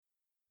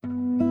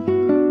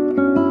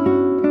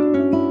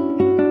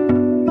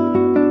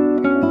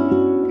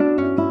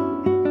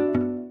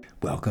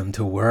Welcome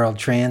to World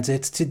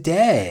Transits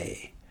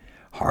Today,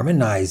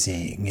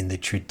 harmonizing in the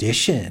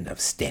tradition of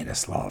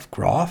Stanislav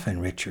Grof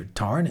and Richard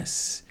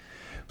Tarnas,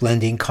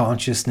 blending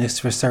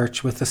consciousness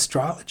research with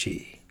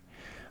astrology.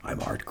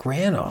 I'm Art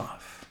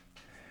Granoff.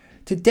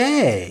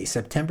 Today,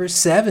 September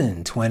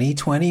 7,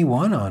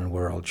 2021 on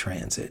World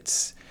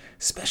Transits,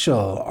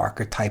 special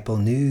Archetypal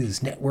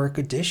News Network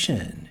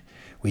edition.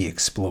 We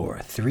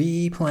explore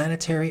 3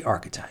 planetary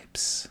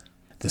archetypes: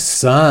 the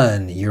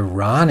Sun,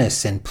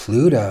 Uranus, and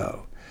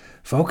Pluto,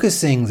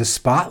 focusing the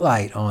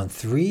spotlight on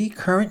 3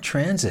 current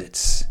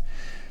transits: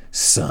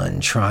 Sun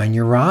trine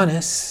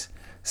Uranus,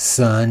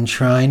 Sun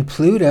trine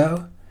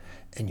Pluto,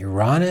 and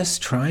Uranus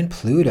trine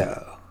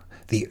Pluto,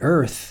 the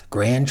Earth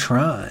grand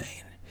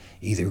trine,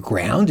 either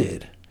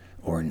grounded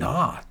or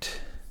not.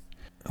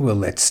 Well,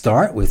 let's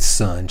start with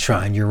Sun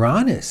trine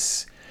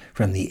Uranus,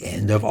 from the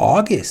end of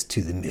August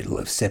to the middle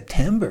of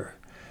September,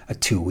 a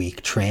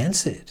 2-week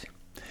transit.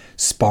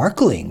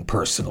 Sparkling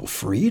personal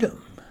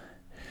freedom.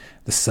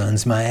 The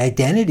Sun's my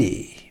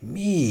identity,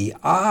 me,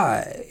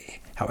 I,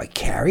 how I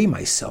carry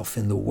myself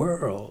in the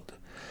world,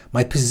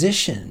 my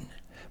position,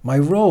 my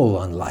role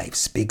on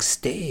life's big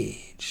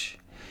stage.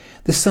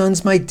 The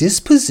Sun's my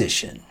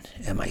disposition.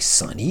 Am I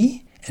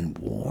sunny and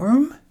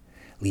warm,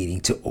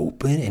 leading to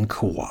open and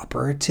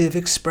cooperative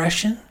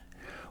expression?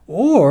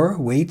 Or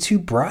way too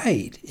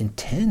bright,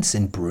 intense,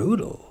 and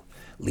brutal,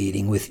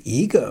 leading with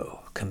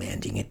ego,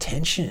 commanding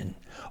attention,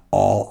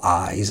 all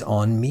eyes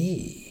on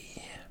me?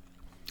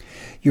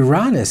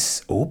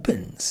 Uranus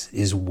opens,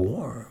 is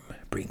warm,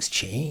 brings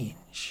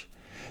change.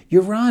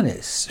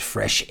 Uranus,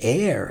 fresh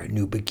air,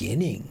 new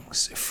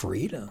beginnings,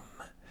 freedom.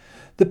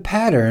 The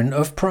pattern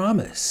of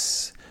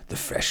promise, the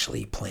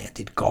freshly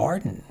planted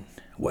garden,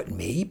 what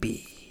may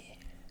be.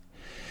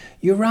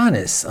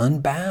 Uranus,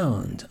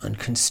 unbound,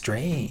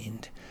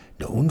 unconstrained,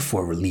 known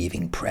for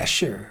relieving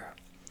pressure,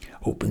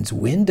 opens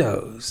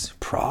windows,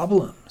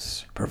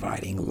 problems,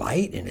 providing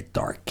light in a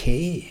dark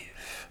cave.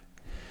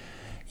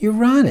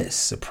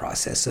 Uranus, a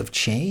process of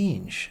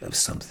change, of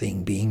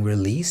something being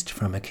released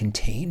from a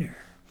container,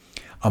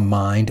 a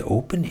mind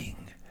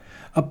opening,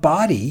 a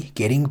body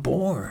getting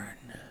born.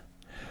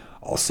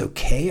 Also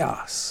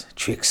chaos,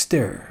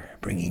 trickster,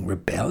 bringing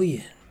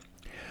rebellion,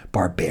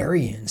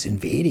 barbarians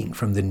invading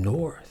from the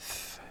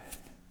north.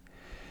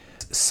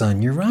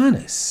 Sun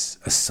Uranus,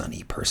 a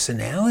sunny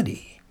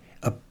personality,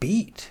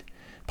 upbeat,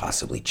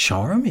 possibly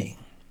charming,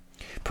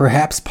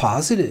 perhaps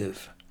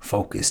positive,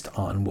 focused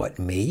on what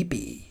may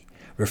be,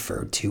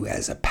 referred to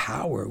as a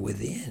power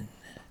within,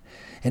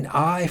 an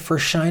eye for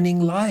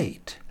shining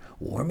light,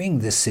 warming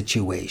the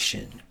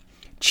situation,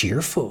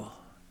 cheerful.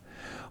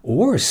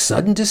 Or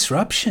sudden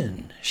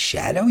disruption,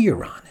 shadow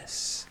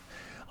Uranus.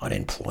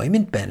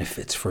 Unemployment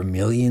benefits for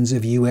millions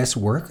of U.S.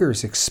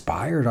 workers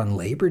expired on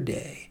Labor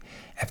Day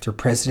after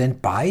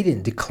President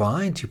Biden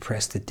declined to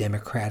press the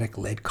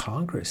Democratic-led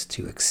Congress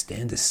to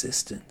extend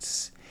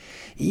assistance,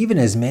 even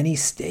as many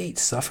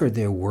states suffered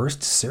their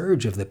worst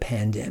surge of the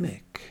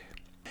pandemic.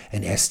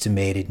 An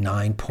estimated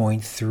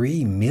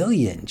 9.3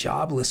 million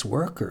jobless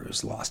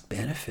workers lost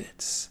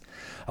benefits,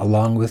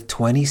 along with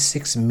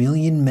 26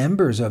 million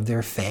members of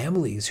their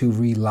families who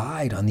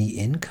relied on the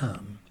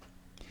income.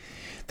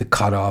 The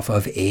cutoff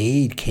of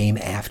aid came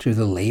after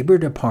the Labor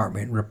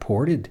Department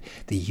reported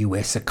the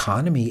U.S.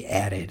 economy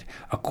added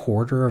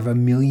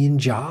 250,000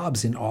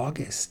 jobs in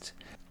August,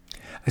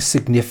 a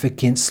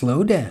significant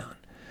slowdown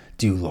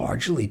due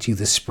largely to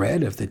the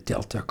spread of the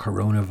Delta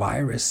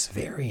coronavirus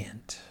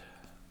variant.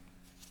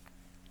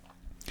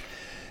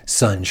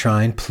 Sun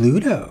trine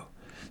Pluto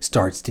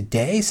starts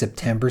today,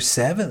 September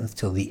 7th,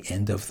 till the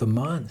end of the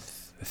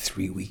month, a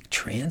 3-week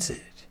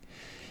transit.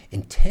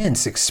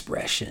 Intense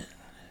expression.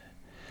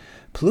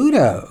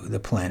 Pluto, the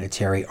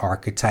planetary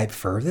archetype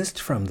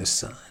furthest from the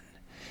Sun,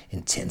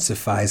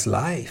 intensifies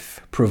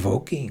life,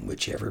 provoking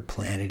whichever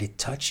planet it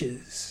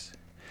touches.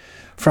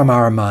 From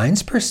our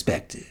mind's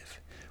perspective,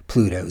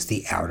 Pluto's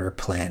the outer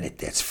planet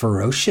that's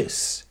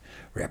ferocious,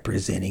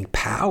 representing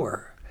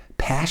power,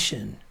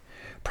 passion,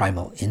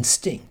 primal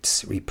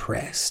instincts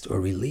repressed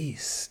or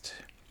released.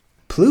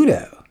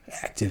 Pluto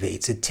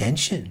activates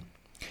attention,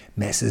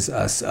 messes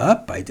us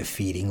up by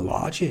defeating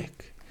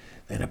logic,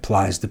 then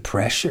applies the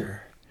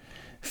pressure,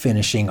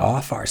 finishing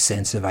off our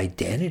sense of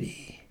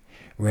identity,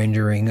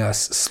 rendering us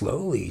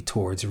slowly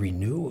towards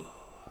renewal.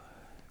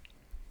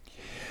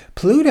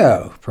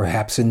 Pluto,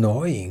 perhaps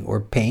annoying or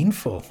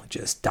painful,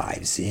 just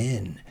dives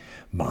in,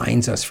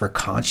 mines us for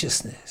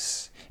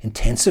consciousness,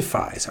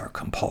 intensifies our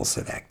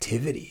compulsive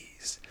activities,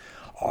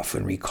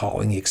 often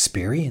recalling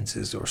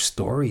experiences or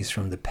stories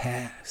from the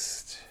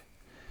past.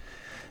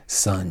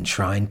 Sun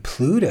trine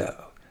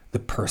Pluto, the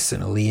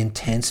personally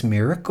intense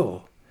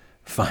miracle,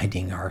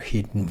 finding our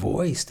hidden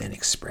voice and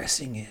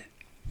expressing it.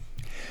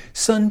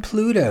 Sun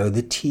Pluto,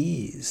 the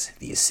tease,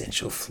 the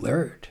essential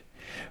flirt,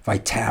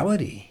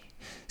 vitality,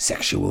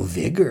 sexual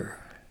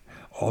vigor,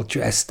 all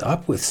dressed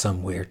up with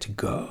somewhere to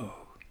go.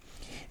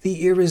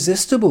 The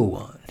irresistible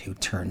one who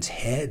turns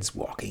heads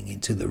walking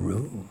into the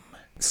room,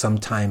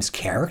 sometimes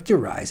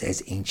characterized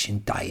as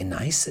ancient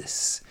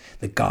Dionysus,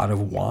 the god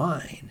of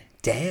wine,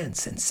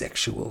 dance, and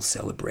sexual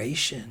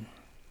celebration.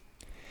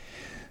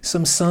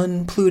 Some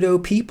Sun-Pluto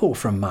people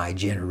from my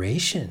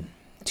generation,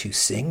 2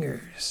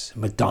 singers,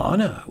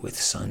 Madonna with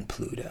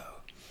Sun-Pluto,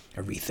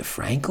 Aretha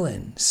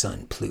Franklin,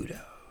 Sun-Pluto,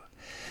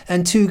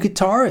 and 2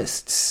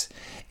 guitarists,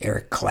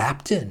 Eric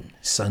Clapton,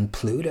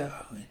 Sun-Pluto,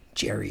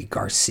 Jerry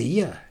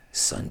Garcia,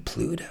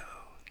 Sun-Pluto.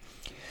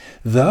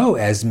 Though,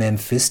 as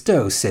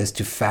Mephisto says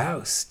to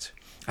Faust,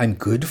 I'm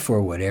good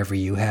for whatever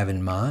you have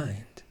in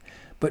mind.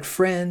 But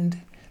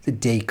friend, the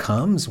day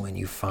comes when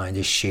you find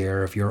a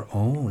share of your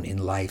own in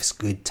life's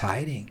good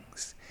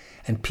tidings,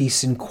 and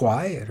peace and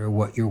quiet are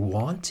what you're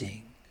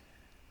wanting.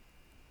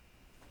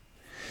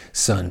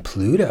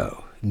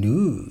 Sun-Pluto,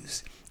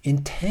 news,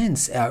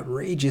 intense,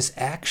 outrageous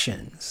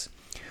actions.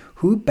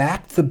 Who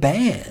backed the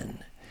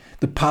ban?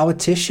 The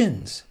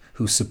politicians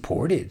who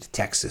supported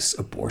Texas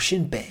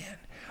abortion ban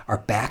are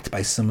backed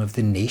by some of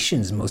the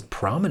nation's most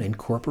prominent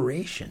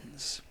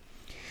corporations.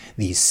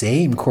 These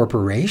same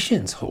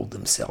corporations hold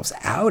themselves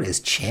out as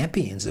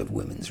champions of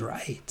women's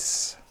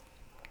rights.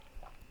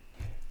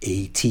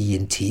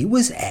 AT&T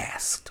was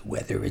asked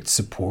whether it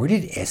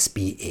supported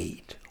SB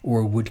 8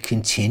 or would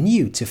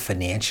continue to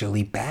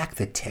financially back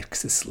the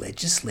Texas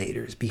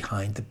legislators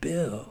behind the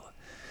bill.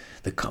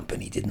 The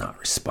company did not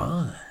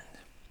respond.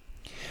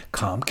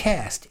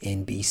 Comcast,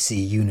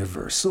 NBC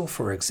Universal,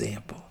 for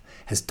example,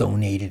 has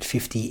donated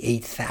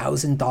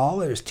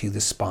 $58,000 to the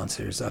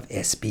sponsors of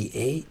SB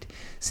 8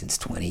 since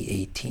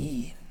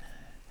 2018.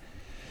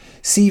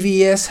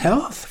 CVS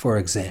Health, for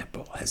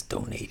example, has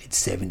donated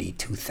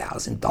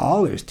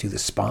 $72,000 to the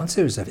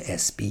sponsors of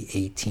SB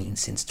 18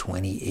 since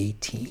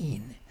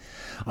 2018.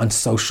 On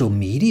social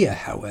media,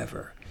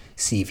 however,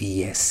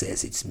 CVS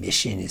says its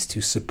mission is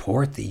to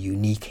support the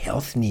unique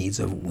health needs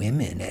of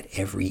women at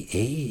every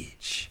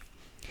age.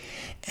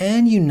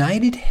 And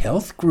United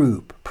Health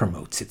Group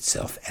promotes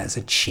itself as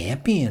a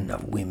champion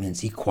of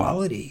women's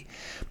equality,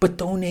 but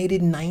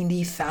donated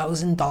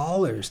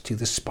 $90,000 to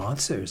the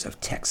sponsors of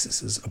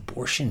Texas's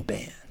abortion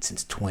ban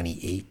since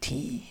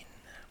 2018.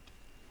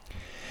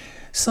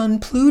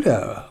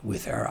 Sun-Pluto,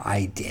 with our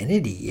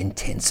identity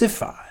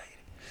intensified,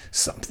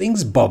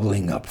 something's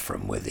bubbling up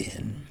from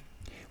within,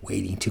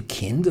 waiting to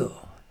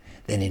kindle,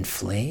 then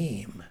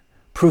inflame,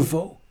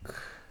 provoke.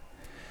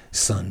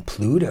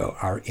 Sun-Pluto,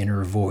 our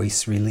inner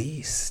voice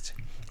released,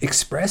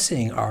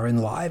 expressing our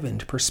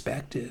enlivened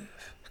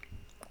perspective.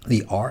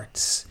 The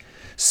arts,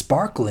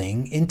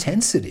 sparkling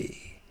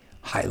intensity,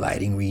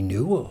 highlighting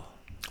renewal,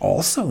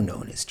 also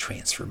known as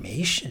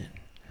transformation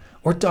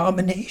or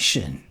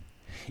domination,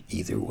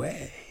 either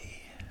way.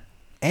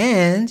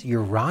 And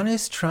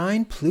Uranus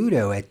trine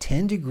Pluto at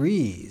 10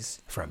 degrees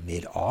from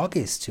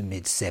mid-August to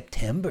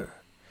mid-September.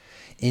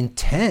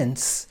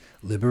 Intense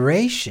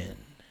liberation.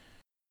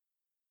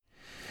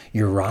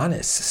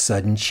 Uranus,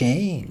 sudden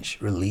change,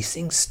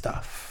 releasing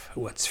stuff,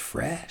 what's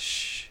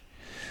fresh.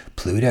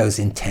 Pluto's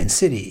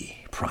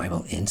intensity,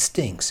 primal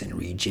instincts and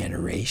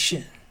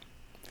regeneration.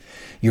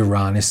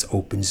 Uranus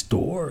opens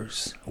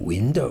doors,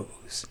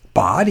 windows,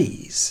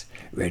 bodies,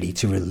 ready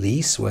to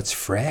release what's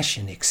fresh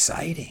and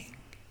exciting.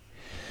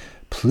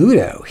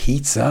 Pluto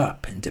heats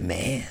up and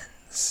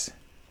demands.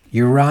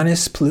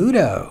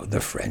 Uranus-Pluto, the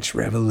French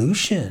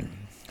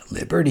Revolution,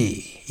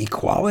 liberty,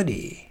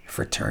 equality,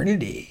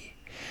 fraternity,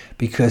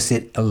 because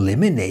it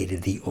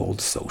eliminated the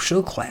old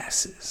social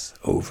classes,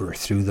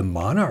 overthrew the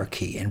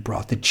monarchy, and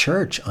brought the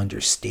church under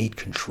state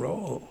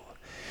control.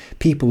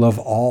 People of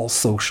all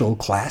social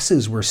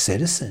classes were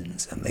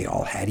citizens, and they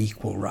all had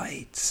equal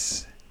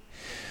rights.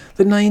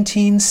 The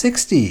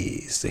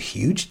 1960s, a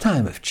huge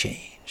time of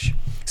change.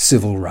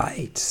 Civil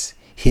rights,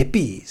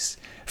 hippies,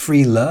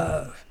 free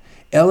love,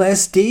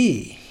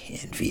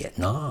 LSD, and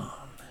Vietnam.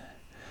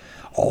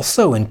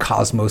 Also in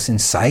Cosmos and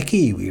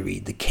Psyche, we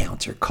read the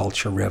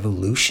counterculture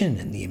revolution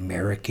and the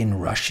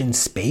American-Russian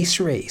space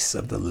race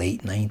of the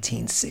late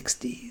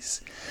 1960s,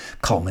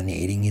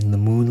 culminating in the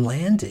moon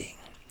landing,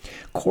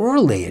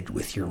 correlated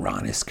with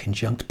Uranus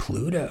conjunct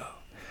Pluto,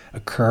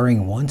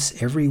 occurring once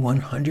every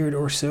 100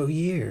 or so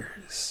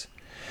years.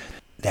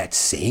 That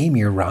same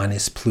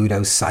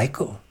Uranus-Pluto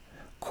cycle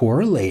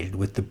correlated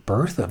with the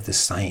birth of the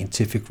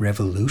scientific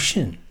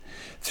revolution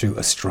through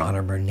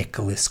astronomer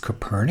Nicholas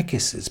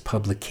Copernicus's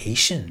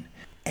publication.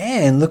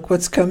 And look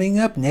what's coming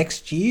up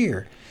next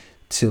year.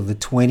 Till the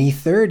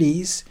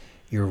 2030s,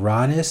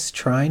 Uranus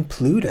trine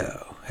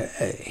Pluto.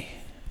 Hey.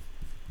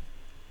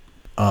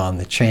 On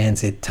the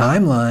transit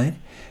timeline,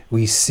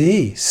 we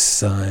see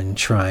Sun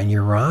trine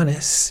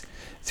Uranus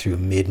through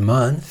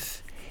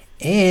mid-month,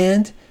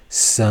 and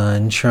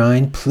Sun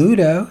trine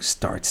Pluto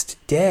starts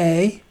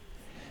today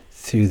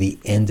through the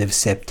end of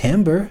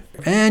September,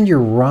 and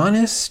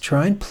Uranus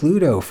trine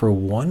Pluto for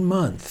 1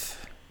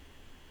 month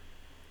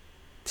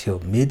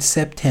till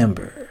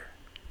mid-September.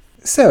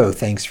 So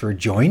thanks for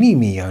joining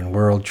me on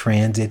World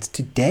Transits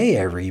today,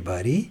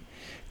 everybody,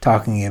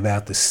 talking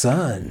about the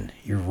Sun,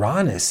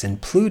 Uranus, and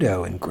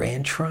Pluto in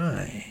Grand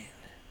Trine.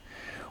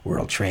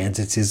 World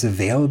Transits is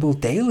available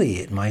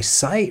daily at my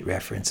site,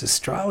 Reference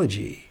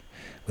Astrology,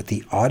 with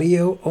the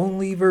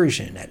audio-only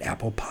version at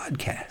Apple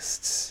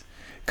Podcasts.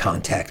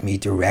 Contact me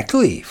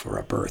directly for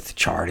a birth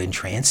chart and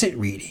transit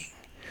reading,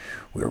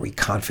 where we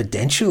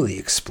confidentially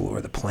explore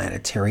the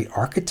planetary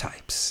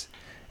archetypes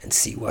and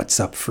see what's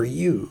up for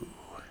you.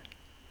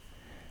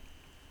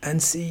 And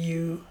see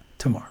you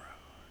tomorrow.